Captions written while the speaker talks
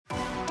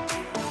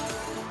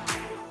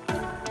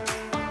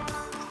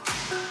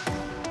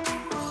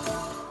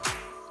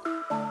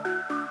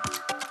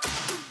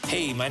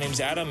Hey, my name's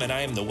Adam, and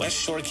I am the West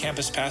Shore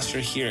campus pastor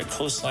here at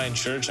Coastline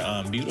Church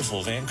on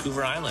beautiful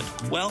Vancouver Island.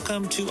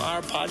 Welcome to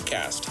our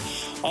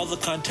podcast. All the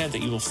content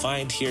that you will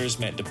find here is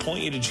meant to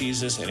point you to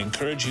Jesus and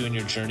encourage you in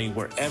your journey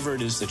wherever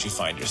it is that you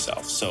find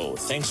yourself. So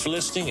thanks for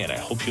listening, and I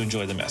hope you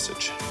enjoy the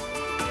message.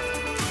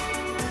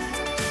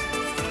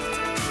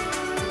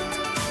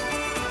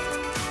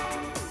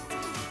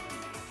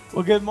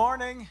 Well, good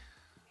morning.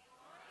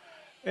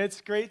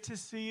 It's great to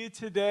see you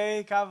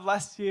today. God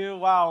bless you.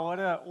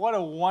 Wow, what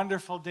a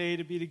wonderful day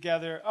to be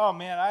together. Oh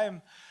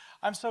man,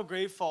 I'm so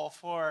grateful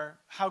for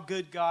how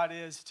good God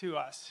is to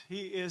us.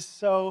 He is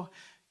so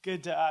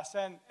good to us.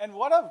 And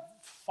what a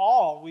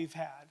fall we've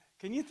had.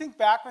 Can you think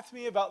back with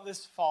me about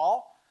this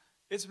fall?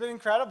 It's been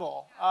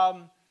incredible.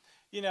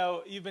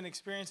 You've been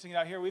experiencing it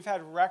out here. We've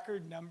had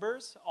record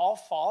numbers all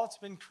fall. It's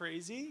been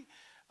crazy.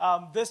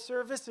 This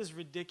service is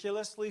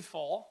ridiculously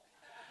full.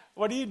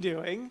 What are you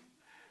doing?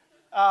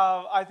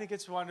 I think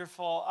it's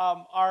wonderful.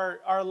 Our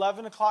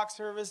 11 o'clock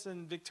service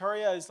in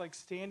Victoria is like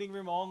standing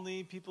room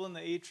only, people in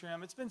the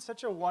atrium. It's been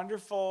such a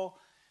wonderful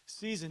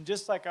season,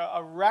 just like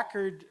a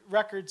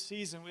record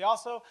season. We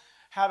also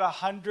had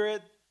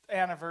 100th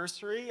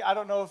anniversary. I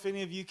don't know if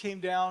any of you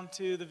came down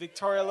to the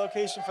Victoria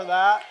location for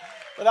that,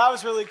 but that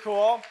was really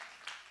cool.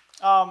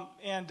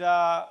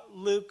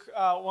 Luke,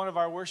 one of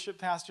our worship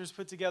pastors,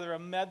 put together a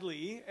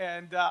medley,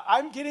 and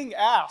I'm getting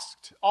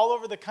asked all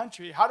over the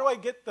country, how do I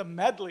get the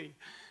medley?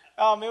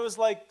 It was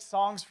like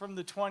songs from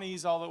the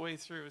 20s all the way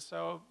through.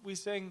 So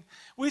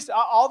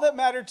all that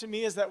mattered to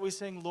me is that we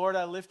sing, Lord,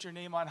 I lift your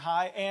name on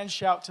high, and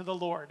shout to the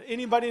Lord.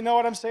 Anybody know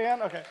what I'm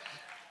saying? Okay.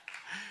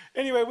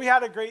 Anyway, we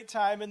had a great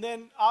time. And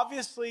then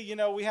obviously,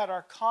 we had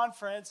our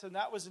conference, and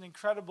that was an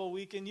incredible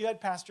weekend. You had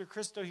Pastor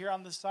Christo here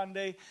on the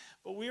Sunday,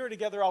 but we were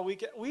together all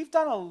weekend. We've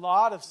done a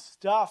lot of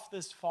stuff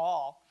this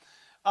fall.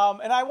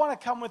 And I want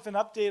to come with an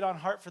update on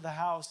Heart for the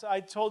House. I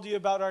told you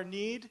about our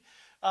need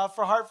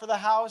for Heart for the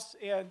House,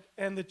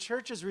 and the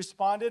church has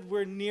responded.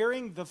 We're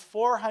nearing the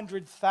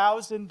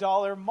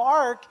 $400,000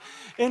 mark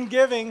in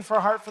giving for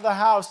Heart for the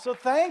House. So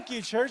thank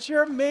you, church.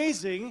 You're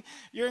amazing.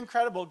 You're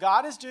incredible.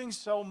 God is doing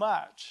so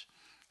much.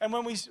 And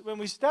when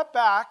we step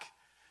back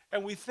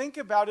and we think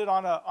about it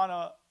on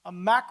a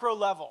macro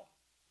level,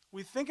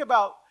 we think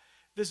about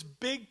this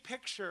big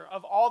picture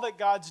of all that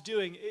God's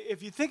doing.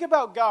 If you think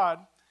about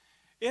God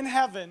in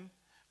heaven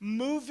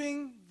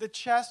moving the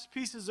chess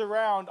pieces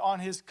around on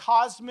his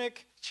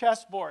cosmic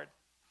chessboard,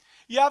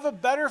 you have a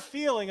better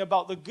feeling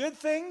about the good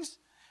things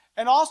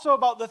and also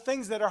about the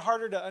things that are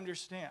harder to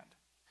understand.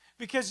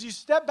 Because you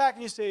step back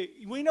and you say,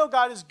 we know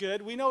God is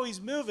good, we know he's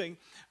moving,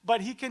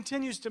 but he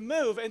continues to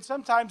move, and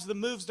sometimes the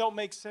moves don't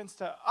make sense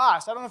to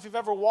us. I don't know if you've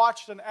ever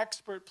watched an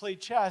expert play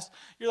chess.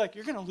 You're like,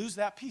 you're going to lose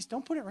that piece.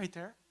 Don't put it right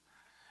there.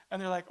 And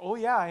they're like, oh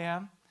yeah, I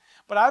am.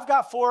 But I've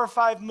got 4 or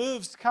 5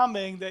 moves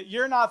coming that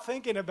you're not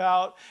thinking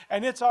about,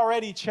 and it's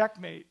already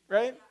checkmate,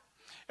 right?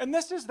 And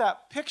this is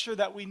that picture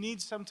that we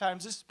need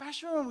sometimes,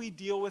 especially when we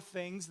deal with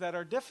things that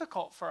are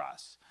difficult for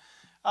us.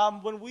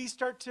 When we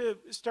start to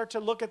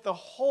look at the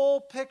whole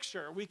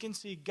picture, we can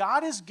see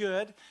God is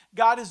good,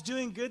 God is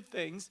doing good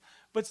things,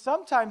 but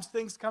sometimes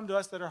things come to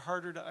us that are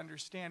harder to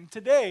understand.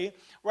 Today,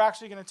 we're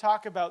actually going to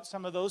talk about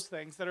some of those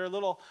things that are a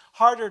little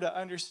harder to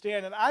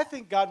understand, and I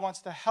think God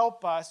wants to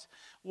help us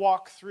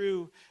walk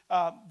through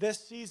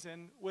this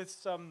season with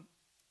some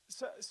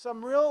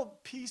real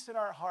peace in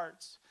our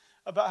hearts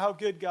about how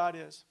good God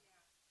is.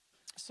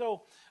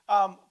 So,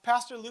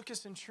 Pastor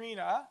Lucas and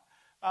Trina,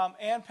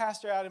 and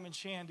Pastor Adam and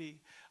Shandy,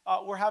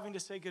 we're having to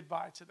say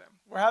goodbye to them.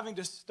 We're having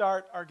to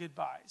start our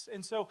goodbyes.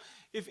 And so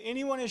if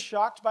anyone is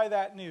shocked by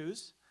that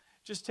news,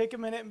 just take a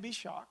minute and be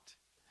shocked.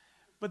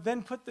 But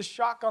then put the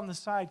shock on the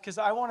side, because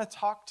I want to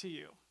talk to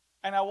you.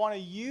 And I want to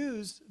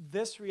use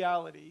this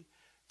reality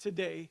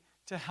today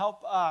to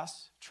help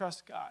us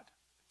trust God,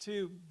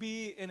 to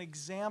be an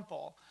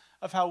example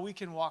of how we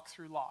can walk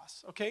through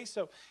loss. Okay,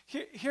 so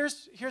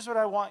here's what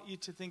I want you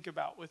to think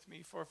about with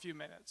me for a few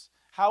minutes.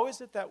 How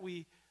is it that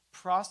we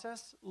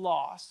process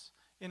loss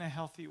in a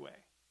healthy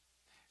way?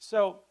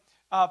 So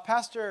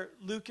Pastor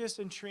Lucas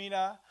and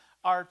Trina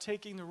are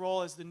taking the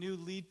role as the new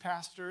lead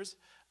pastors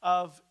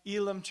of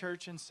Elam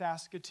Church in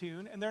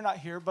Saskatoon, and they're not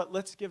here, but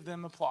let's give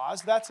them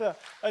applause. That's a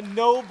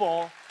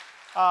noble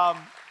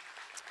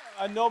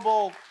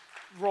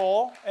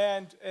role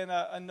and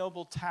a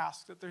noble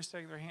task that they're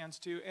setting their hands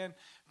to. And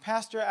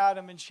Pastor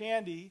Adam and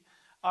Shandy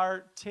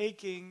are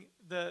taking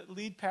the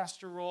lead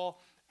pastor role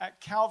at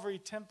Calvary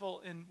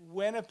Temple in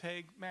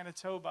Winnipeg,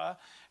 Manitoba.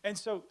 And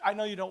so I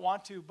know you don't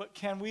want to, but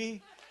can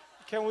we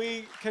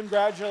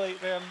congratulate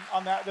them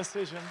on that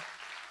decision?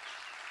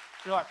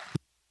 You're like,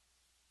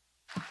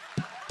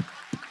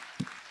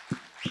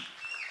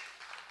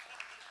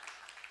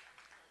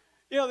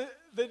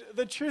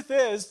 the truth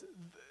is,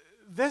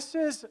 this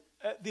is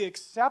the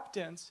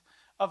acceptance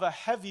of a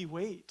heavy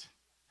weight,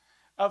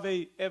 of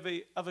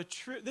a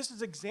true. This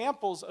is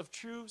examples of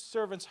true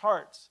servants'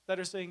 hearts that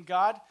are saying,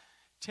 God,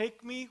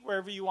 take me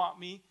wherever you want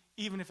me,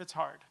 even if it's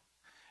hard.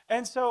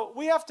 And so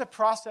we have to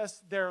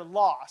process their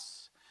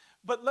loss.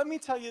 But let me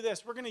tell you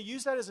this. We're going to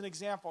use that as an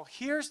example.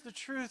 Here's the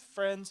truth,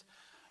 friends.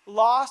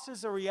 Loss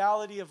is a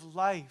reality of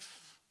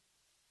life.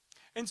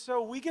 And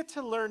so we get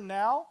to learn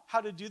now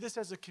how to do this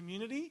as a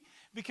community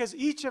because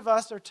each of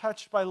us are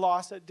touched by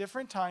loss at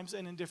different times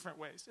and in different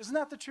ways. Isn't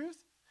that the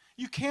truth?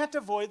 You can't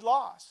avoid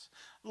loss.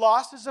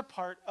 Loss is a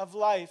part of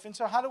life. And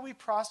so how do we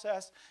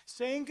process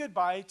saying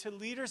goodbye to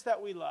leaders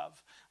that we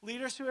love,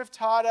 leaders who have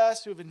taught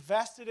us, who have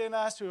invested in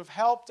us, who have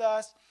helped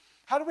us?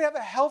 How do we have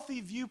a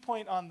healthy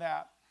viewpoint on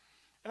that?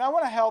 And I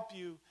want to help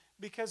you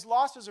because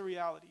loss is a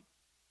reality.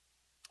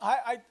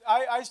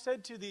 I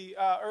said to the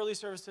early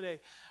service today,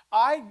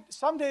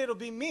 someday it'll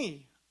be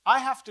me. I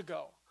have to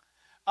go.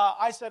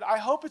 I said, I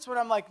hope it's when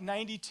I'm like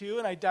 92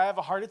 and I die of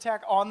a heart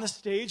attack on the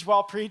stage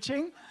while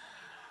preaching.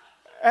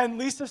 And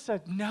Lisa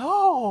said,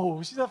 no.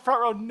 She's in the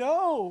front row,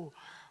 no.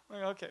 I'm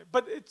like, okay,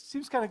 but it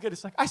seems kind of good.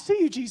 It's like, I see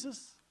you,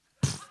 Jesus.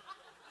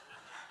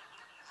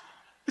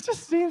 It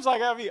just seems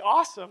like that'd be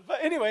awesome. But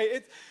anyway,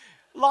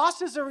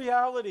 loss is a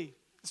reality.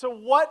 So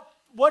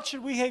what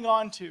should we hang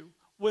on to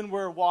when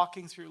we're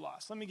walking through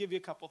loss? Let me give you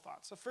a couple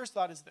thoughts. The first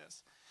thought is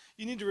this.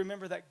 You need to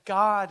remember that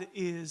God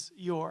is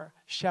your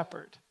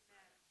shepherd.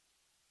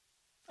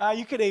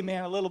 You could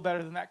amen a little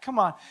better than that. Come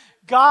on.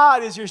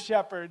 God is your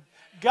shepherd.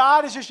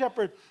 God is your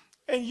shepherd.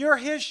 And you're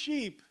his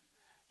sheep.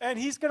 And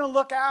he's going to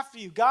look after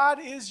you. God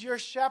is your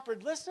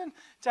shepherd. Listen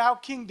to how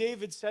King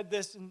David said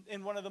this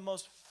in one of the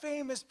most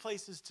famous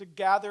places to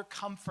gather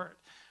comfort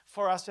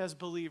for us as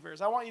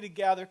believers. I want you to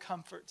gather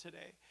comfort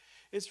today.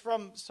 It's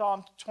from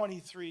Psalm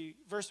 23.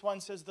 Verse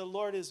 1 says, the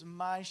Lord is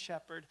my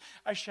shepherd.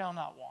 I shall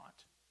not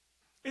want.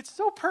 It's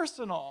so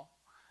personal.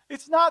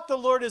 It's not the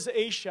Lord is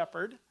a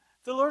shepherd.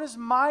 The Lord is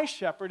my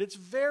shepherd. It's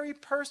very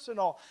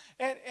personal.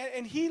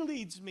 And he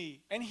leads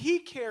me. And he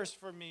cares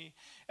for me.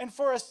 And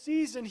for a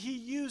season, he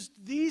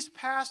used these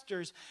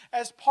pastors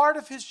as part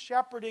of his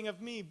shepherding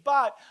of me.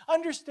 But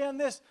understand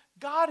this,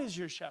 God is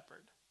your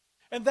shepherd.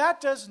 And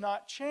that does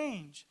not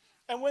change.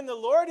 And when the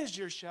Lord is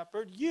your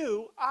shepherd,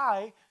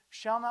 I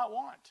shall not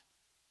want.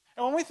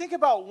 And when we think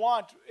about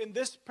want in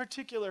this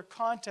particular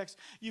context,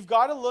 you've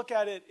got to look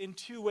at it in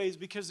two ways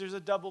because there's a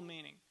double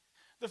meaning.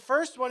 The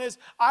first one is,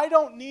 I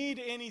don't need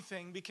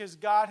anything because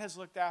God has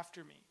looked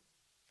after me.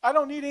 I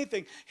don't need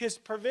anything. His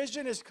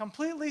provision is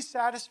completely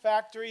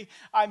satisfactory.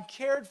 I'm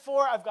cared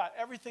for. I've got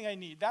everything I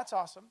need. That's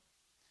awesome.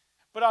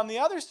 But on the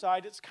other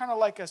side, it's kind of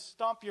like a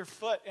stomp your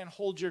foot and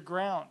hold your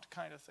ground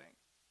kind of thing.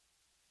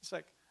 It's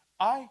like,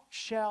 I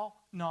shall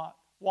not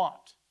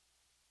want.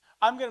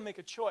 I'm going to make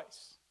a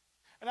choice.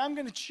 And I'm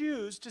going to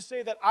choose to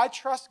say that I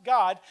trust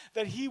God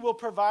that he will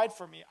provide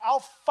for me. I'll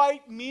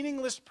fight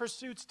meaningless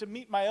pursuits to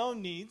meet my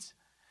own needs.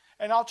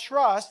 And I'll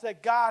trust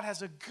that God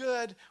has a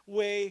good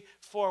way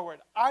forward.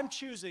 I'm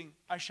choosing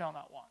I shall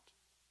not want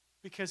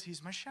because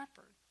he's my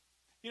shepherd.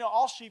 You know,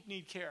 all sheep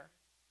need care.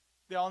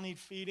 They all need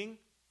feeding.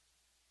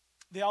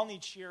 They all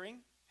need shearing,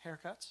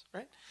 haircuts,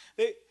 right?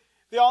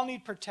 They all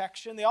need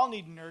protection. They all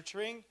need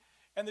nurturing.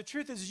 And the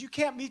truth is you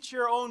can't meet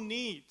your own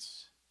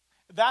needs.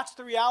 That's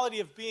the reality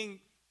of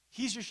being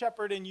he's your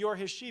shepherd and you're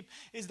his sheep,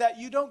 is that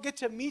you don't get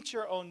to meet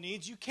your own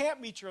needs. You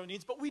can't meet your own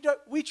needs, but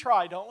we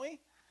try, don't we?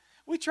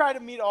 We try to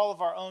meet all of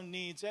our own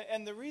needs.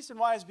 And the reason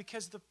why is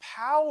because the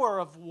power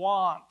of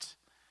want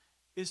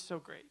is so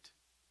great.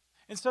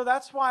 And so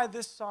that's why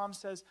this psalm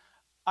says,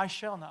 I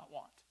shall not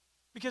want.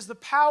 Because the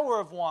power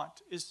of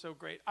want is so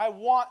great. I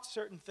want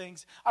certain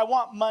things. I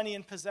want money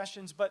and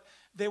possessions, but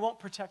they won't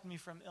protect me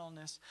from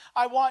illness.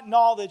 I want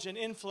knowledge and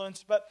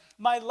influence, but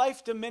my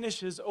life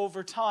diminishes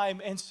over time,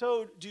 and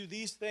so do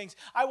these things.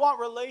 I want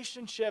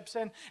relationships,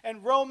 and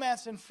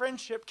romance and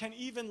friendship can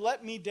even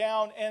let me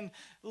down and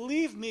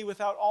leave me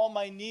without all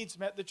my needs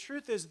met. The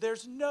truth is,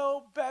 there's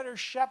no better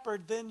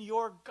shepherd than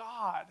your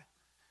God.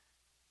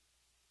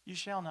 You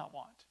shall not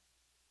want.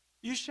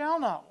 You shall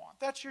not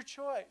want. That's your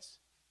choice.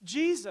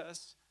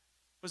 Jesus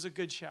was a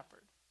good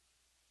shepherd.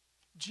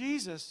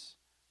 Jesus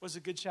was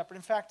a good shepherd.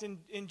 In fact,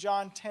 in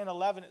John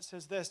 10:11, it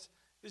says this.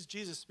 This is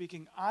Jesus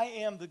speaking. I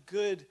am the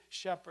good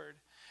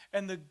shepherd.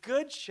 And the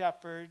good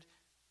shepherd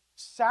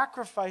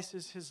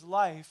sacrifices his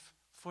life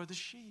for the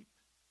sheep.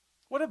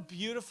 What a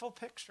beautiful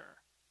picture.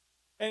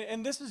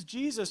 And this is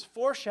Jesus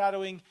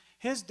foreshadowing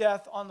his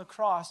death on the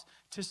cross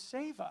to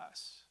save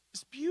us.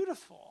 It's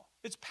beautiful.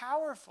 It's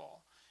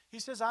powerful. He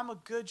says, I'm a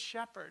good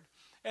shepherd.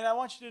 And I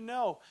want you to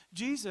know,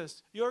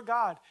 Jesus, your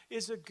God,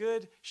 is a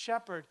good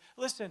shepherd.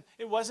 Listen,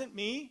 it wasn't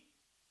me.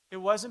 It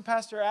wasn't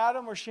Pastor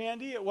Adam or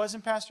Shandy. It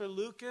wasn't Pastor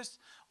Lucas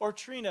or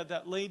Trina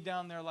that laid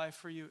down their life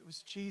for you. It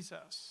was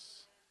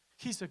Jesus.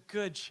 He's a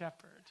good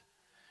shepherd.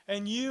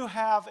 And you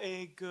have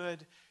a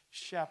good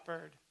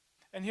shepherd.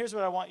 And here's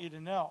what I want you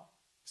to know.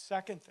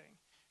 Second thing,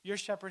 your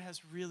shepherd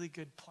has really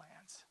good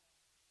plans.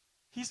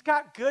 He's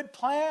got good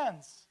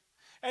plans.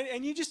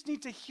 And you just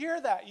need to hear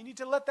that. You need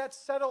to let that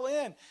settle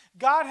in.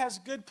 God has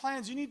good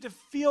plans. You need to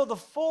feel the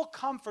full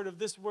comfort of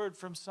this word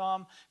from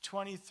Psalm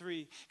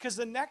 23. Because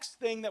the next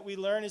thing that we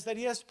learn is that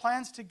he has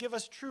plans to give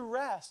us true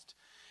rest.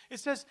 It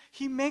says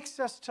he makes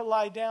us to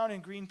lie down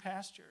in green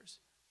pastures.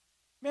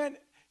 Man,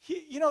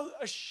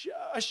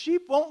 A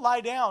sheep won't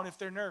lie down if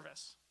they're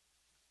nervous.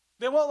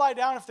 They won't lie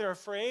down if they're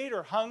afraid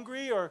or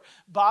hungry or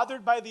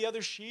bothered by the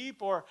other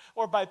sheep or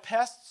by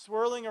pests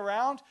swirling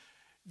around.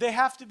 They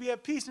have to be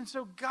at peace. And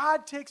so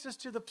God takes us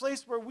to the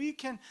place where we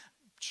can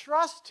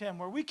trust him,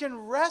 where we can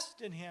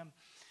rest in him.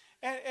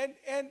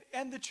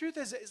 And the truth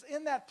is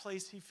in that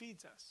place, he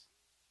feeds us.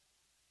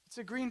 It's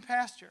a green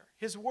pasture.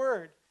 His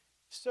word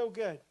is so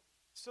good.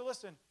 So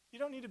listen, you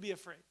don't need to be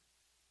afraid.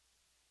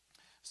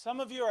 Some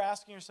of you are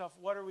asking yourself,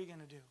 what are we going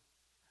to do?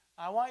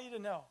 I want you to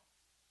know,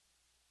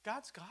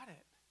 God's got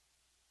it.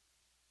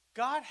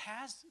 God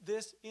has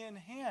this in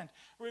hand.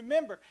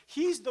 Remember,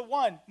 he's the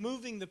one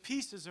moving the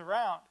pieces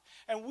around.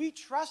 And we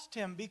trust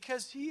him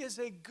because he is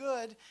a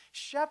good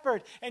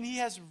shepherd. And he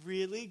has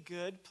really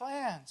good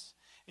plans.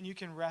 And you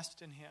can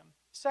rest in him.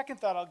 Second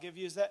thought I'll give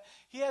you is that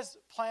he has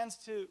plans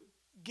to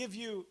give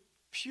you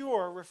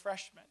pure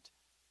refreshment.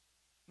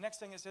 Next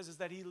thing it says is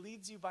that he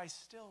leads you by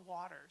still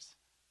waters.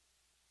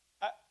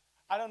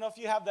 I don't know if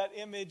you have that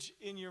image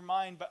in your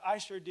mind, but I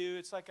sure do.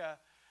 It's like a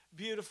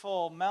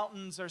beautiful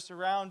mountains are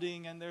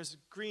surrounding and there's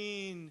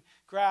green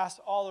grass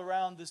all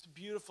around this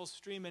beautiful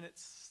stream, and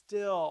it's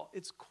still,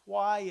 it's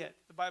quiet.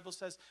 The Bible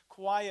says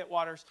quiet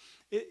waters.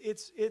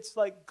 It's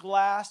like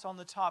glass on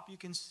the top. You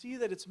can see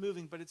that it's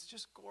moving, but it's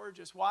just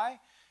gorgeous. Why?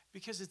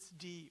 Because it's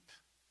deep.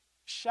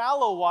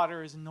 Shallow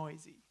water is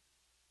noisy.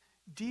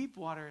 Deep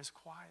water is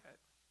quiet.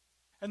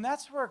 And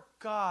that's where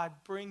God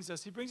brings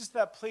us. He brings us to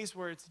that place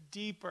where it's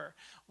deeper,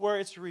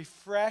 where it's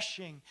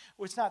refreshing,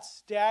 where it's not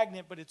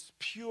stagnant, but it's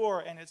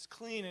pure and it's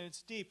clean and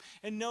it's deep.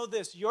 And know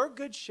this, your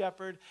good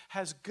shepherd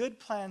has good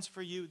plans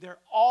for you. They're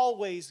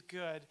always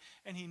good.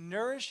 And he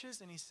nourishes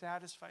and he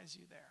satisfies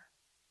you there.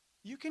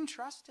 You can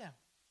trust him.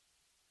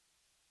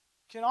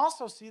 You can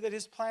also see that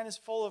his plan is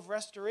full of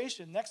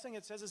restoration. Next thing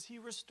it says is he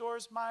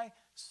restores my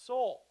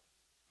soul.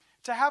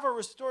 To have a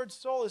restored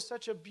soul is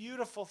such a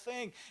beautiful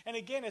thing. And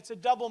again, it's a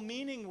double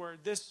meaning word,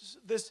 this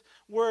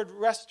word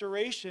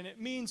restoration. It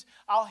means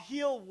I'll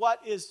heal what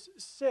is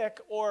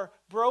sick or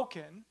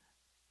broken.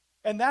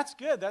 And that's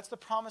good. That's the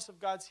promise of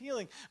God's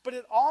healing. But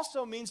it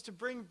also means to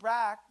bring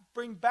back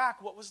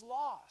what was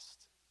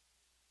lost.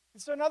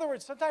 And so in other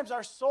words, sometimes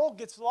our soul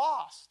gets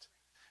lost.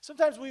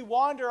 Sometimes we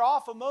wander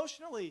off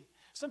emotionally.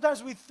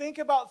 Sometimes we think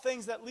about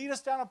things that lead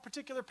us down a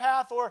particular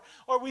path, or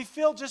we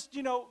feel just,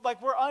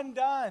 like we're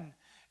undone.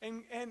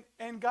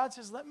 And God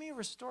says, let me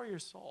restore your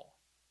soul.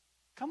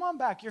 Come on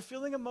back. You're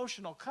feeling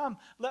emotional. Come,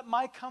 let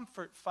my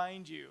comfort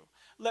find you.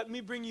 Let me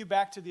bring you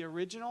back to the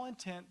original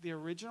intent, the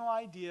original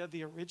idea,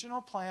 the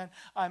original plan.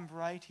 I'm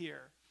right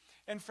here.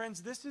 And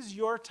friends, this is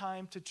your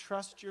time to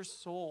trust your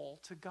soul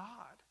to God.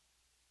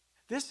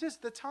 This is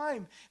the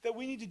time that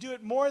we need to do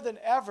it more than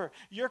ever.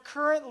 Your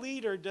current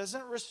leader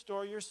doesn't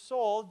restore your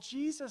soul.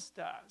 Jesus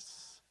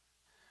does.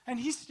 And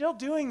he's still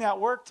doing that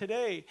work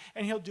today.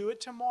 And he'll do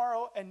it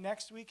tomorrow and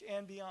next week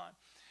and beyond.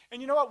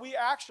 And you know what? We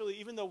actually,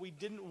 even though we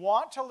didn't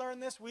want to learn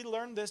this, we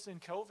learned this in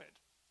COVID.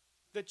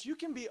 That you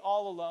can be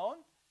all alone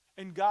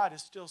and God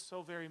is still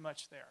so very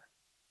much there.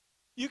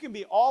 You can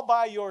be all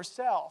by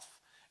yourself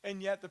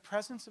and yet the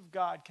presence of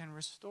God can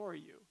restore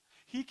you.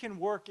 He can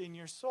work in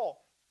your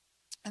soul.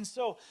 And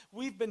so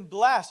we've been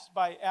blessed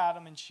by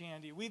Adam and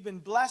Shandy. We've been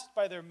blessed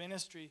by their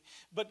ministry.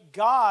 But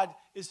God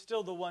is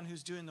still the one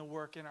who's doing the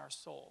work in our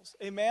souls.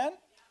 Amen?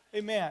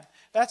 Amen.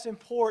 That's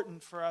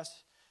important for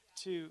us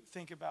to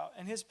think about.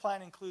 And his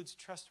plan includes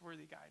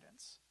trustworthy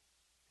guidance.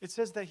 It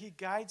says that he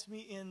guides me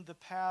in the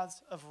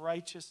paths of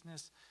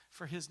righteousness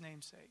for his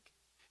name's sake.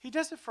 He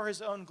does it for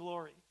his own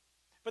glory.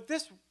 But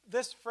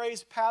this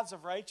phrase, paths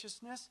of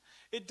righteousness,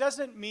 it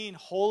doesn't mean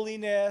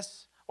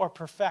holiness or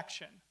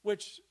perfection,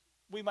 which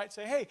we might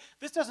say, hey,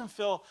 this doesn't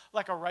feel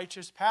like a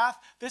righteous path.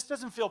 This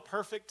doesn't feel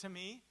perfect to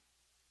me.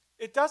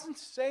 It doesn't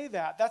say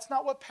that. That's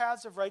not what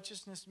paths of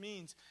righteousness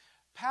means.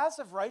 Paths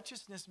of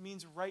righteousness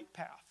means right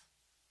path,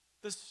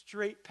 the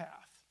straight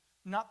path,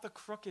 not the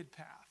crooked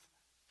path.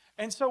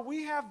 And so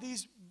we have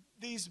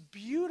these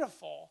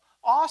beautiful,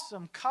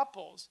 awesome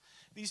couples,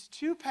 these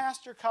two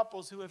pastor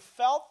couples who have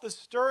felt the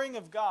stirring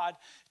of God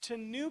to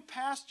new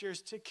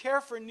pastures, to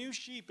care for new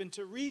sheep and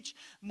to reach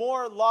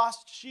more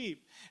lost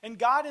sheep. And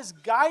God is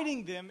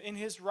guiding them in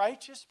his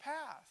righteous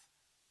path.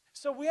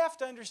 So we have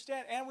to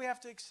understand and we have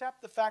to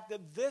accept the fact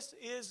that this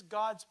is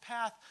God's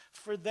path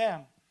for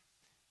them.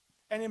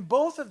 And in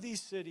both of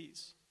these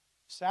cities,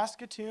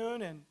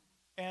 Saskatoon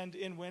and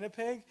in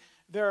Winnipeg,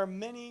 there are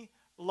many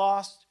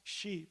lost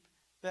sheep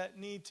that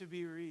need to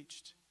be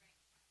reached.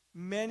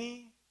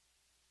 Many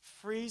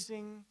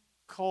freezing,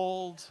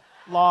 cold,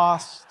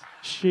 lost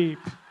sheep.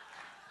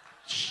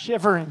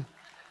 Shivering.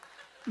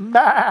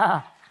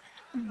 Bah!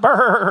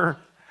 Brr!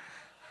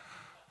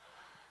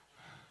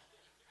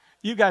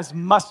 You guys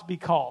must be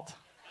called.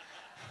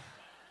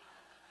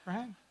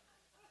 Right?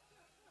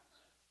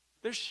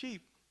 They're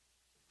sheep.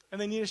 And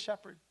they need a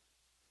shepherd.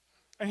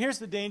 And here's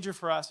the danger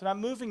for us. And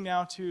I'm moving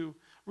now to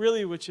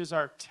really, which is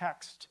our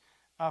text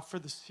for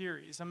the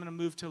series. I'm going to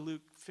move to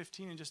Luke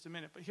 15 in just a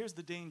minute. But here's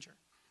the danger.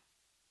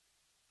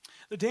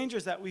 The danger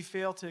is that we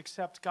fail to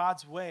accept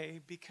God's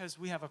way because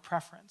we have a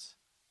preference.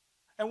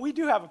 And we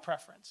do have a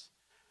preference.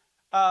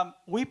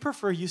 We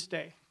prefer you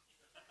stay.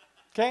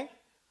 Okay?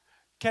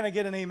 Can I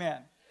get an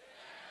amen?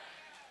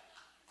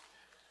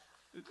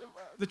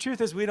 The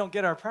truth is we don't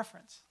get our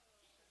preference.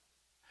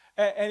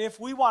 And if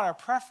we want our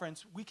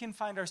preference, we can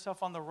find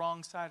ourselves on the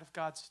wrong side of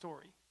God's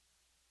story.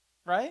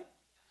 Right?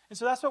 And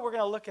so that's what we're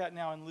going to look at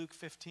now in Luke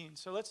 15.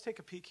 So let's take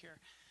a peek here.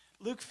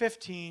 Luke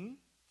 15,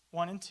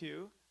 1 and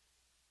 2.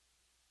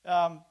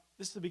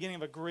 This is the beginning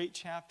of a great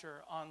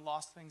chapter on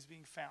lost things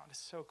being found. It's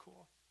so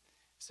cool.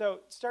 So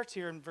it starts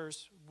here in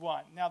verse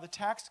 1. Now the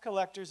tax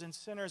collectors and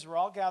sinners were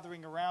all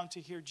gathering around to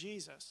hear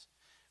Jesus.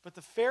 But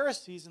the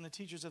Pharisees and the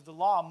teachers of the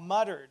law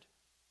muttered,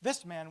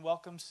 "This man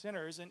welcomes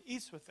sinners and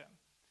eats with them."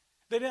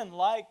 They didn't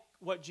like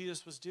what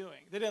Jesus was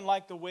doing. They didn't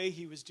like the way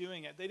he was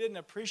doing it. They didn't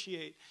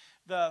appreciate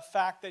the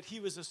fact that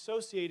he was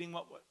associating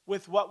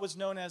with what was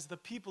known as the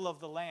people of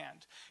the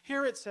land.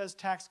 Here it says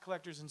tax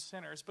collectors and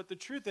sinners, but the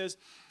truth is,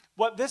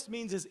 what this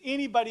means is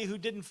anybody who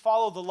didn't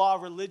follow the law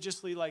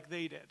religiously like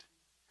they did.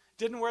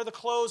 Didn't wear the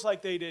clothes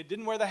like they did,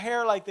 didn't wear the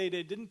hair like they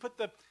did, didn't put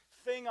the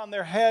thing on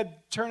their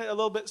head, turn it a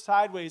little bit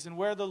sideways and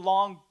wear the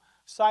long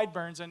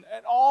sideburns and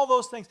all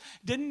those things.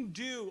 Didn't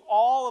do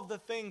all of the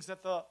things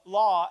that the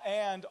law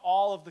and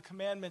all of the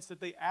commandments that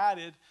they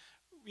added,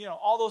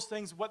 all those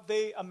things, what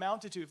they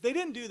amounted to. If they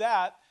didn't do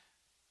that,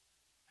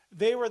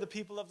 they were the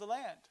people of the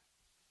land.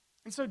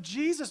 And so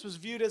Jesus was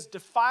viewed as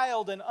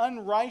defiled and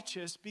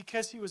unrighteous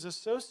because he was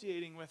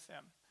associating with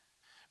them.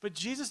 But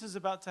Jesus is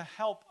about to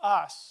help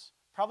us,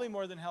 probably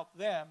more than help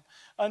them,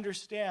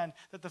 understand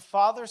that the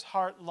Father's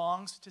heart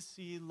longs to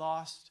see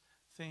lost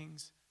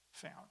things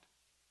found.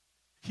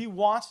 He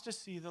wants to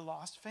see the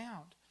lost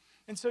found.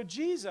 And so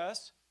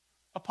Jesus,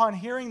 upon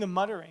hearing the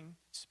muttering,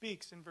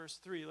 speaks in verse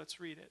 3. Let's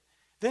read it.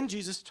 Then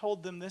Jesus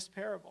told them this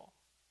parable.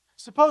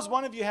 Suppose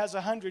one of you has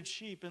 100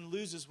 sheep and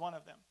loses one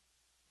of them.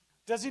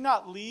 Does he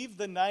not leave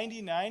the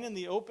 99 in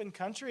the open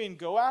country and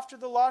go after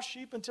the lost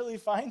sheep until he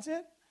finds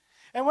it?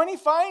 And when he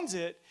finds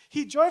it,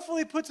 he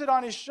joyfully puts it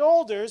on his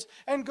shoulders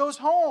and goes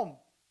home.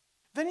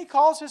 Then he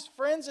calls his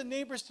friends and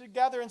neighbors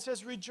together and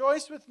says,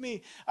 "Rejoice with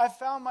me, I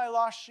found my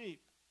lost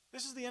sheep."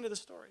 This is the end of the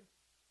story.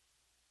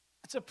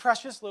 It's a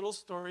precious little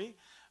story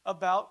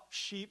about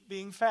sheep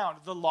being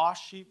found, the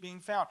lost sheep being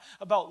found,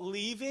 about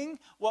leaving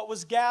what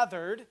was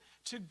gathered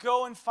to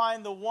go and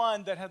find the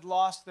one that had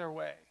lost their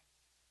way.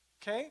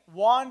 Okay?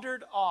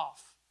 Wandered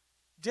off.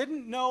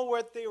 Didn't know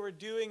what they were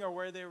doing or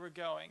where they were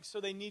going. So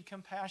they need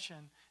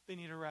compassion. They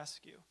need a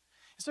rescue.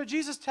 So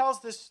Jesus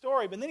tells this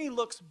story, but then he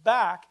looks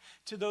back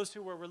to those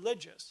who were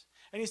religious.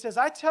 And he says,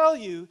 I tell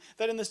you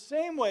that in the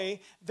same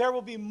way, there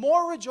will be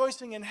more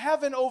rejoicing in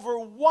heaven over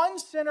one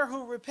sinner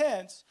who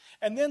repents.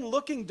 And then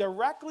looking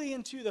directly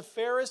into the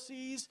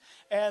Pharisees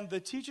and the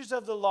teachers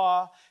of the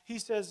law, he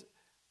says,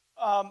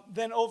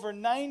 than over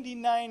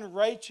 99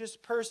 righteous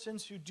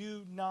persons who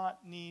do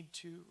not need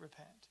to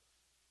repent.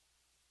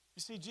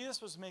 You see,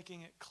 Jesus was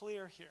making it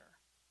clear here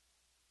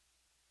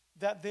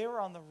that they were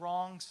on the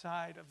wrong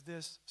side of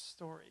this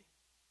story.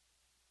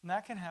 And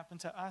that can happen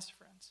to us,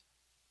 friends.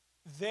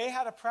 They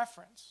had a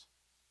preference.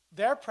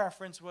 Their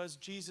preference was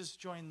Jesus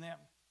join them.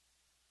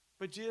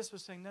 But Jesus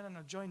was saying, no,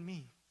 join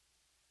me.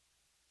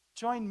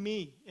 Join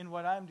me in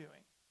what I'm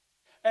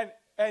doing.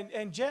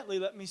 And gently,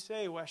 let me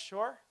say, West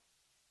Shore,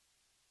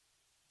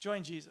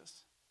 join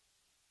Jesus.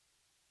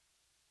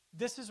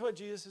 This is what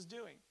Jesus is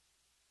doing.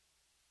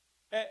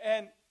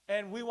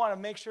 And we want to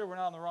make sure we're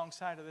not on the wrong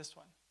side of this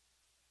one.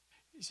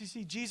 You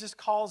see, Jesus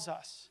calls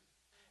us.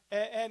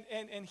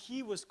 And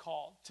he was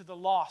called to the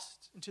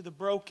lost, and to the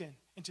broken,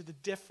 and to the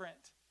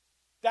different.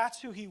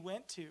 That's who he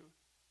went to.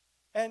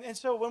 And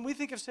so when we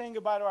think of saying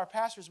goodbye to our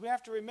pastors, we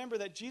have to remember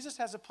that Jesus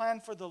has a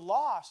plan for the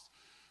lost.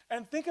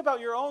 And think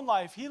about your own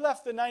life. He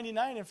left the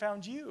 99 and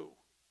found you.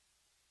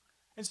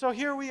 And so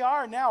here we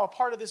are now, a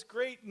part of this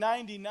great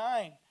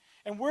 99.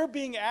 And we're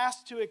being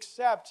asked to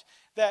accept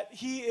that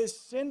he is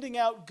sending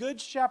out good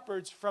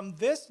shepherds from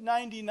this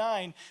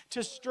 99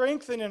 to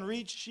strengthen and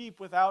reach sheep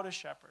without a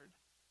shepherd.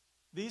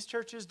 These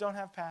churches don't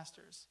have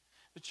pastors.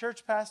 The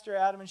church pastor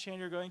Adam and Shane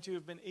are going to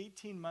have been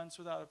 18 months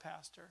without a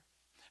pastor.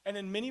 And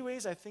in many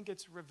ways, I think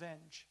it's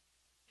revenge.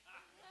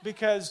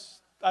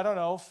 Because,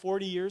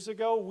 40 years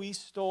ago, we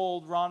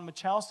stole Ron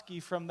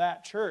Machowski from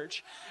that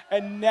church.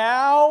 And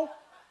now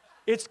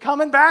it's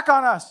coming back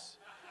on us.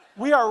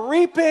 We are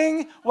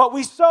reaping what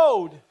we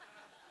sowed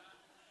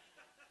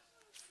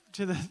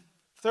to the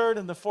third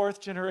and the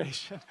fourth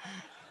generation.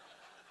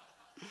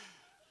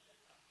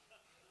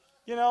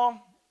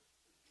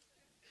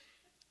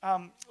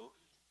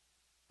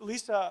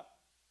 Lisa,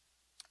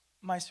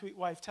 my sweet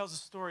wife, tells a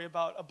story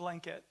about a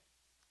blanket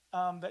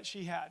that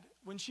she had.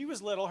 When she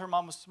was little, her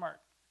mom was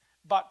smart.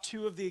 Bought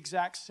 2 of the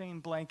exact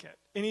same blanket.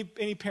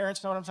 Any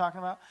parents know what I'm talking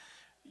about?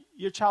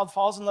 Your child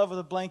falls in love with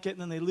a blanket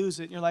and then they lose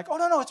it. And you're like, oh,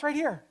 no, it's right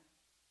here.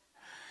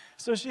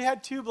 So she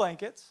had 2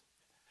 blankets.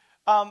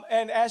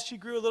 And as she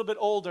grew a little bit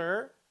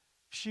older,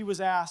 she was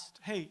asked,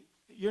 hey,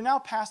 you're now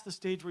past the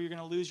stage where you're going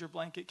to lose your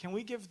blanket. Can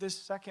we give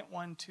this second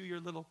one to your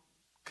little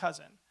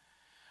cousin?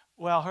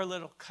 Well, her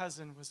little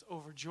cousin was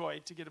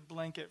overjoyed to get a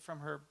blanket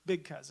from her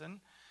big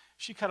cousin.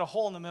 She cut a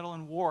hole in the middle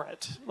and wore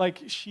it.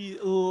 Like, she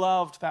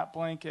loved that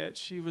blanket.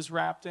 She was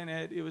wrapped in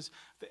it.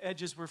 The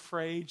edges were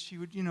frayed. She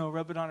would,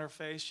 rub it on her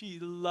face. She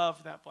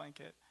loved that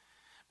blanket.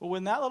 But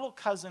when that little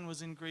cousin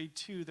was in grade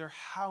 2, their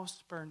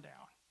house burned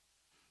down.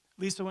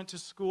 Lisa went to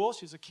school.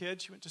 She was a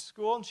kid. She went to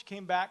school, and she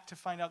came back to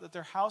find out that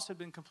their house had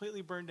been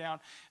completely burned down,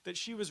 that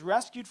she was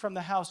rescued from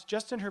the house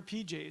just in her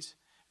PJs,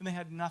 and they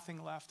had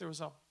nothing left. There was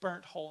a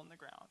burnt hole in the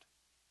ground.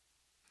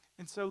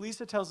 And so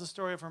Lisa tells the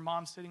story of her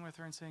mom sitting with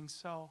her and saying,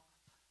 so,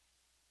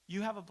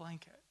 you have a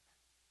blanket.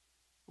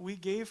 We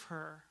gave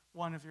her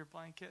one of your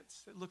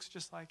blankets. It looks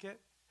just like it.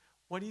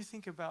 What do you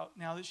think about,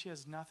 now that she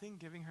has nothing,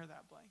 giving her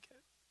that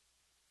blanket?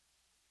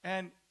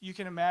 And you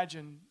can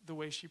imagine the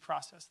way she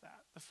processed that.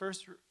 The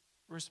first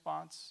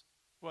response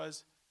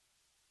was,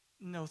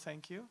 no,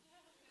 thank you.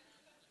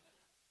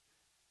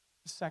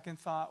 The second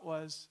thought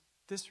was,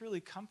 this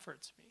really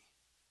comforts me.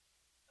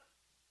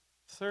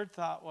 Third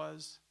thought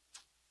was,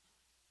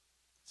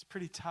 it's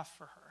pretty tough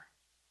for her.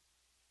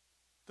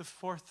 The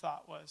fourth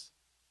thought was,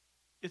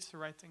 it's the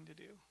right thing to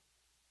do.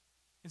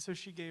 And so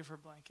she gave her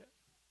blanket.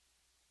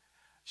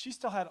 She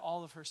still had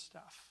all of her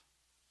stuff,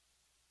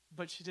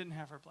 but she didn't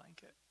have her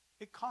blanket.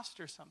 It cost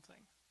her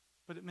something,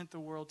 but it meant the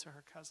world to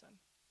her cousin.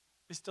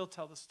 They still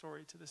tell the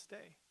story to this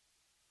day.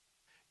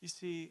 You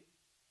see,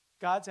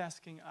 God's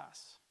asking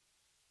us,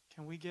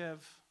 can we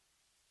give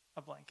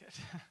a blanket?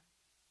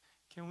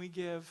 Can we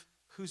give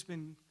who's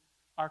been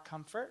our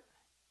comfort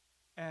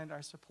and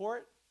our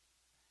support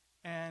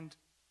and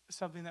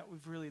something that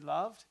we've really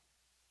loved?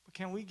 But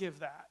can we give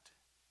that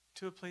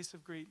to a place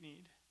of great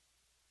need?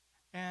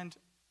 And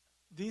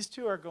these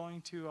two are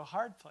going to a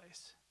hard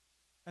place,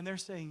 and they're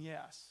saying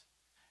yes.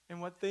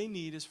 And what they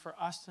need is for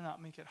us to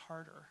not make it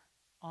harder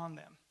on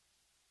them.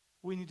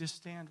 We need to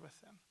stand with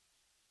them.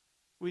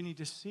 We need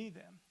to see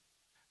them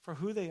for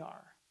who they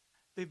are.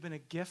 They've been a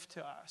gift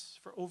to us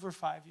for over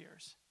 5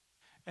 years,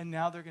 and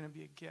now they're going to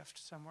be a gift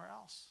somewhere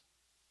else.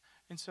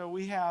 And so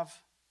we have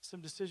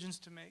some decisions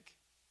to make.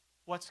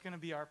 What's going to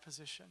be our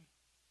position?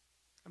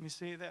 Let me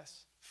say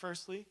this.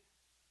 Firstly,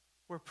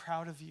 we're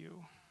proud of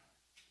you.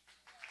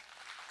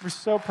 We're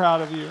so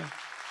proud of you.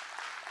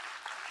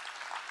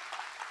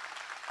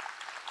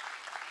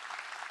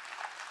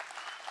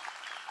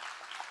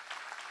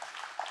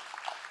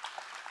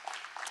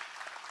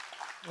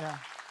 Yeah.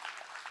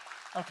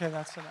 Okay,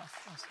 that's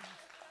enough.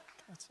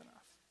 That's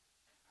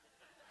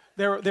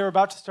enough. They were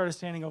about to start a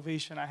standing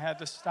ovation. I had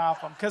to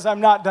stop them because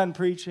I'm not done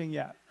preaching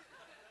yet.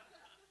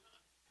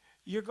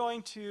 You're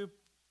going to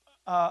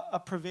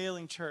a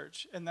prevailing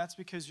church, and that's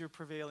because you're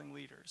prevailing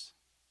leaders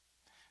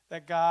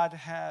that God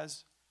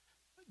has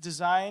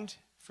designed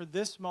for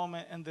this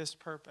moment and this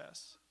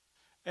purpose.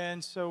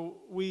 And so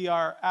we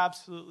are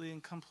absolutely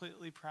and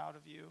completely proud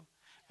of you,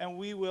 and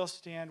we will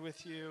stand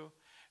with you.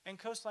 And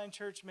Coastline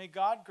Church, may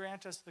God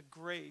grant us the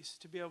grace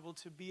to be able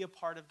to be a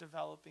part of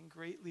developing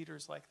great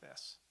leaders like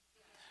this.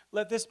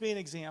 Let this be an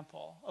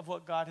example of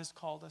what God has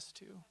called us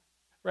to,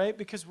 right?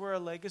 Because we're a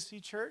legacy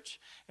church,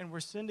 and we're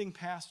sending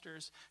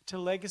pastors to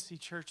legacy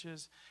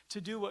churches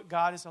to do what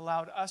God has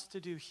allowed us to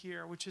do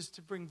here, which is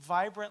to bring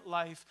vibrant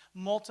life,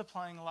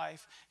 multiplying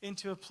life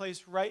into a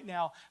place right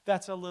now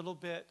that's a little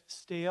bit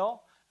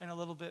stale and a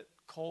little bit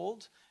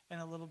cold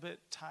and a little bit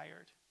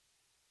tired.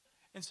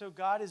 And so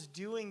God is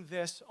doing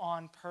this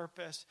on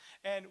purpose.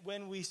 And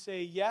when we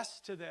say yes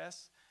to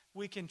this,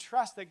 we can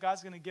trust that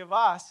God's going to give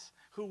us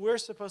who we're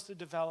supposed to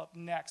develop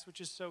next,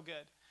 which is so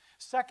good.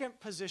 Second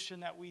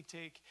position that we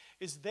take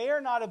is they are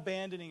not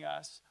abandoning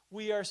us.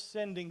 We are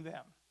sending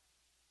them.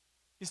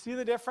 You see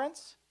the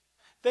difference?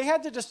 They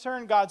had to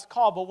discern God's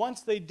call, but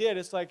once they did,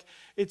 it's like,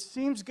 it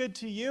seems good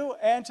to you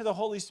and to the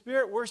Holy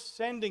Spirit, we're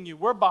sending you.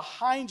 We're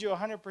behind you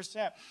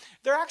 100%.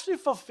 They're actually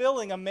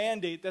fulfilling a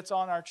mandate that's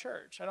on our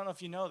church. I don't know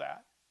if you know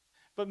that.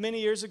 But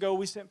many years ago,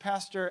 we sent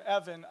Pastor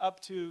Evan up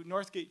to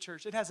Northgate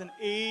Church. It has an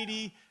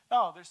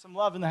there's some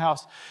love in the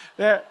house.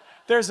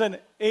 There's an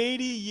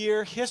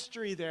 80-year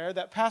history there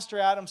that Pastor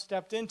Adam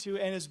stepped into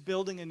and is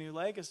building a new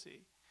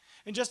legacy.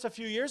 And just a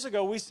few years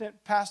ago, we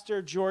sent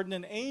Pastor Jordan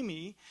and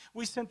Amy,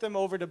 we sent them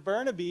over to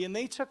Burnaby, and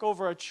they took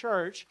over a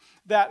church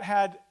that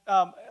had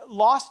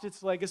lost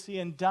its legacy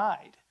and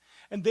died.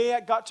 And they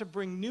had got to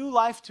bring new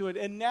life to it,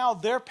 and now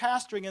they're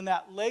pastoring in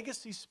that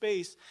legacy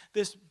space,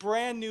 this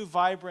brand new,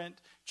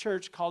 vibrant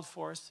church called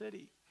Forest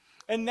City.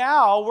 And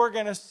now we're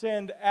going to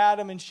send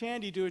Adam and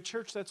Shandy to a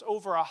church that's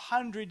over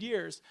 100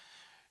 years.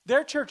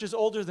 Their church is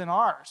older than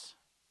ours.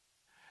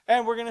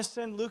 And we're going to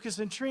send Lucas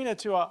and Trina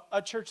to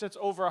a church that's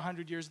over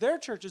 100 years. Their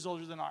church is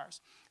older than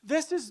ours.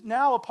 This is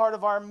now a part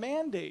of our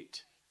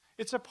mandate.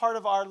 It's a part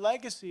of our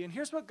legacy. And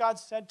here's what God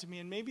said to me,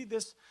 and maybe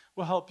this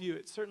will help you.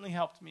 It certainly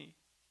helped me.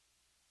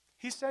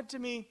 He said to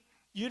me,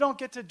 you don't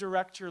get to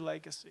direct your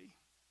legacy.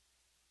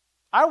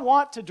 I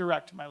want to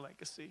direct my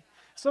legacy.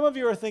 Some of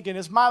you are thinking,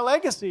 it's my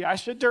legacy. I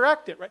should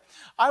direct it, right?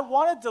 I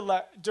wanted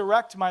to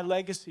direct my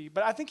legacy,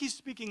 but I think he's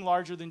speaking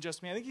larger than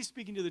just me. I think he's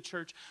speaking to the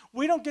church.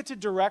 We don't get to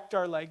direct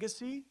our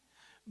legacy,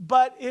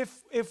 But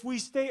if we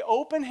stay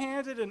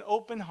open-handed and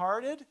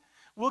open-hearted,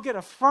 we'll get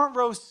a front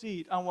row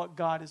seat on what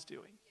God is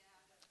doing,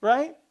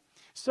 right?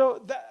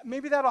 So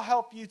maybe that'll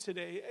help you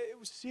today,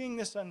 seeing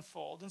this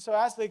unfold. And so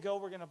as they go,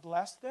 we're going to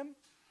bless them,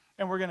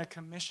 and we're going to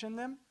commission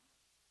them.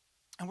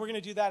 And we're going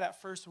to do that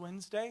at First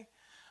Wednesday.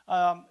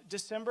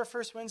 December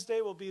First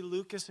Wednesday will be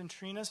Lucas and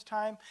Trina's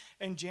time,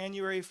 and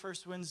January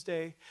First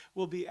Wednesday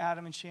will be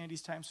Adam and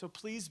Shandy's time. So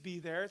please be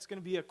there. It's going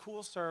to be a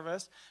cool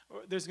service.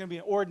 There's going to be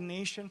an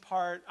ordination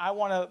part. I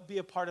want to be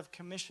a part of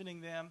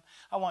commissioning them.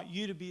 I want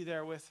you to be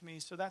there with me.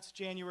 So that's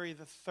January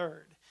the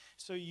 3rd.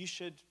 So you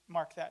should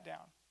mark that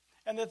down.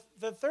 And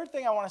the third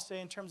thing I want to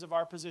say in terms of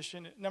our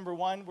position, number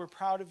one, we're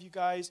proud of you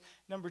guys.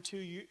 Number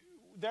two,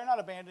 they're not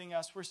abandoning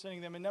us. We're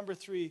sending them. And number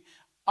three,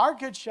 our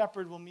good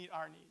shepherd will meet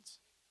our needs.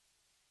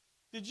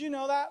 Did you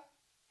know that?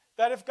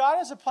 That if God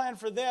has a plan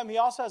for them, he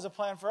also has a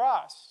plan for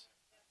us.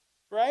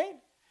 Right?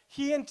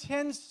 He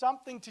intends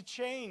something to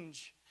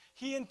change.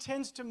 He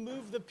intends to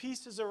move the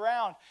pieces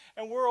around.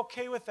 And we're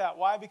okay with that.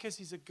 Why? Because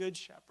he's a good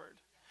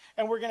shepherd.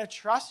 And we're going to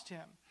trust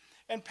him.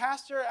 And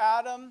Pastor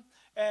Adam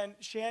and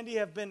Shandy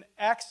have been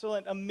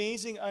excellent,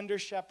 amazing under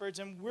shepherds,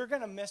 and we're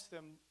going to miss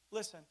them.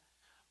 Listen,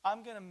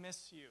 I'm going to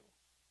miss you.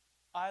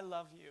 I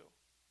love you.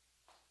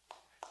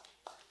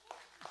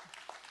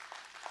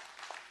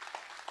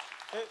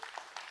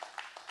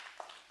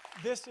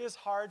 This is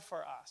hard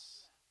for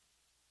us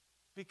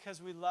because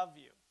we love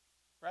you,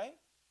 right?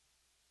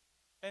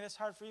 And it's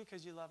hard for you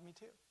because you love me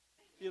too.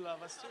 You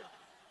love us too.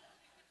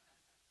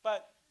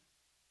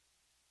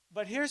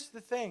 But here's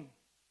the thing.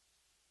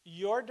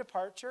 Your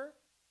departure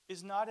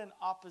is not in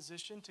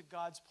opposition to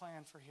God's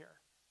plan for here.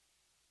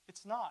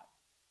 It's not.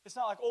 It's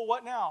not like, oh,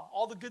 what now?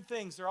 All the good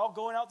things, they're all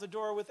going out the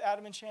door with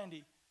Adam and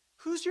Shandy.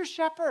 Who's your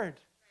shepherd?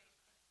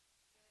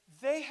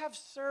 They have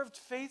served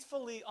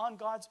faithfully on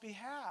God's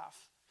behalf.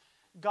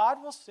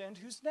 God will send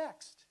who's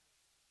next.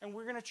 And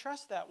we're going to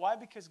trust that. Why?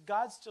 Because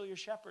God's still your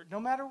shepherd. No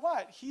matter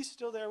what, he's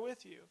still there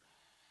with you.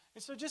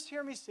 And so just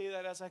hear me say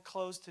that as I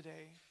close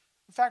today.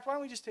 In fact, why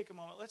don't we just take a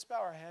moment? Let's bow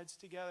our heads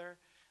together.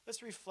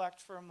 Let's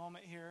reflect for a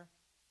moment here.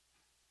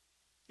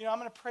 You know, I'm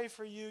going to pray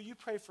for you. You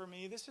pray for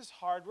me. This is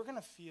hard. We're going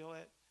to feel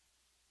it.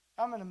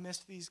 I'm going to miss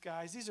these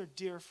guys. These are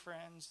dear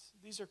friends.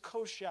 These are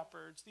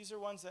co-shepherds. These are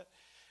ones that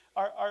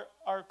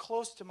are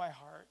close to my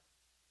heart.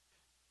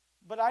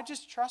 But I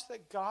just trust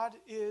that God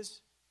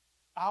is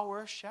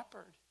our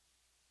shepherd.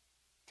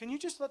 Can you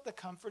just let the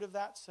comfort of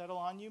that settle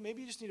on you?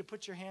 Maybe you just need to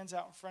put your hands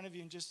out in front of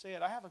you and just say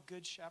it. I have a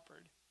good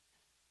shepherd.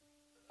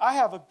 I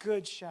have a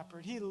good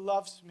shepherd. He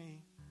loves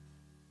me.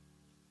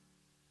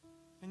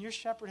 And your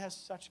shepherd has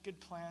such good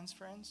plans,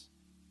 friends.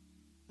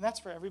 And that's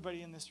for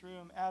everybody in this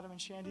room. Adam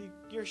and Shandy,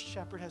 your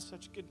shepherd has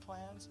such good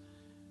plans.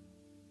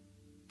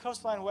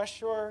 Coastline West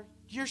Shore,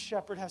 your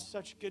shepherd has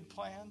such good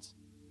plans.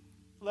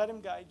 Let him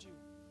guide you.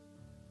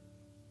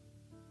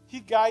 He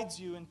guides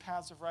you in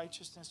paths of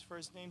righteousness for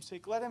his name's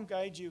sake. Let him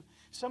guide you.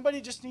 Somebody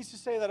just needs to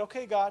say that,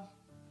 okay, God,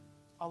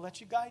 I'll let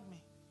you guide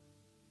me.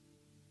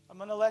 I'm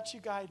going to let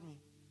you guide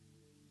me.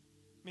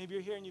 Maybe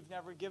you're here and you've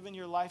never given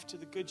your life to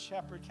the Good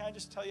Shepherd. Can I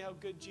just tell you how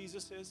good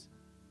Jesus is?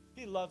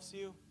 He loves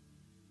you.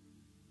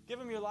 Give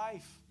him your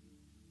life.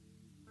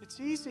 It's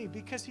easy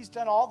because he's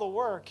done all the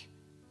work.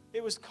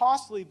 It was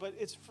costly, but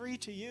it's free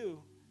to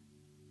you.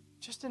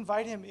 Just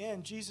invite him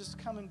in. Jesus,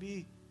 come and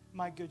be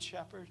my Good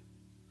Shepherd.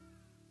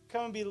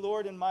 Come and be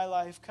Lord in my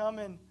life. Come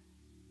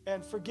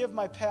and forgive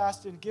my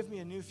past and give me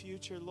a new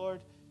future.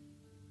 Lord,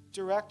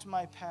 direct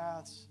my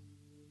paths.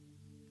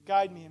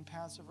 Guide me in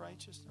paths of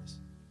righteousness.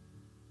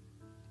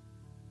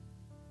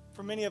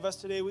 For many of us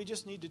today, we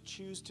just need to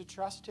choose to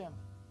trust him.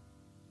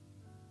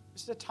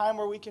 This is a time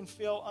where we can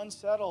feel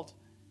unsettled.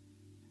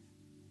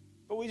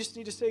 But we just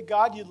need to say,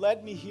 God, you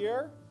led me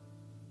here.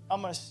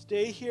 I'm going to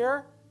stay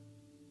here.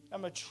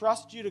 I'm going to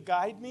trust you to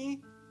guide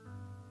me.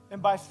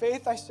 And by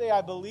faith, I say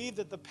I believe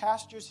that the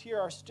pastures here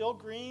are still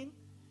green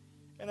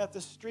and that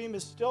the stream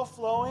is still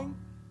flowing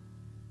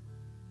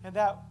and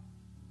that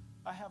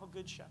I have a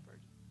good shepherd.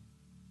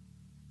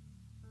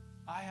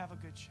 I have a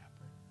good shepherd.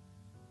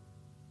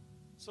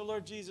 So,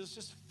 Lord Jesus,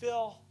 just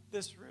fill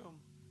this room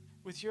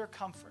with your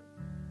comfort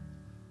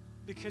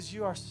because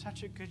you are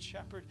such a good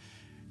shepherd.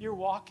 You're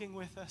walking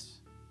with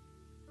us.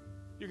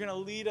 You're going to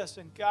lead us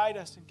and guide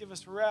us and give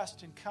us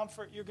rest and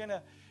comfort. You're going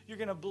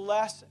to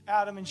bless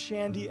Adam and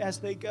Shandy as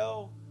they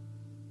go.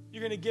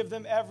 You're going to give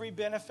them every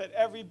benefit,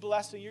 every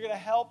blessing. You're going to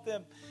help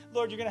them.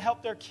 Lord, you're going to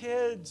help their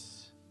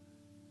kids.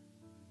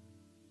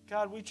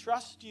 God, we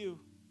trust you.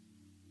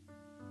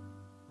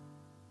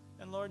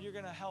 And Lord, you're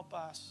going to help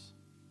us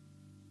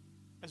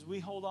as we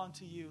hold on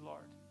to you,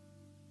 Lord.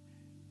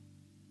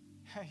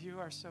 You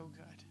are so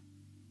good.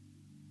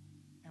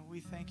 And we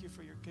thank you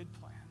for your good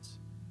plans.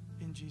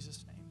 In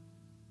Jesus' name.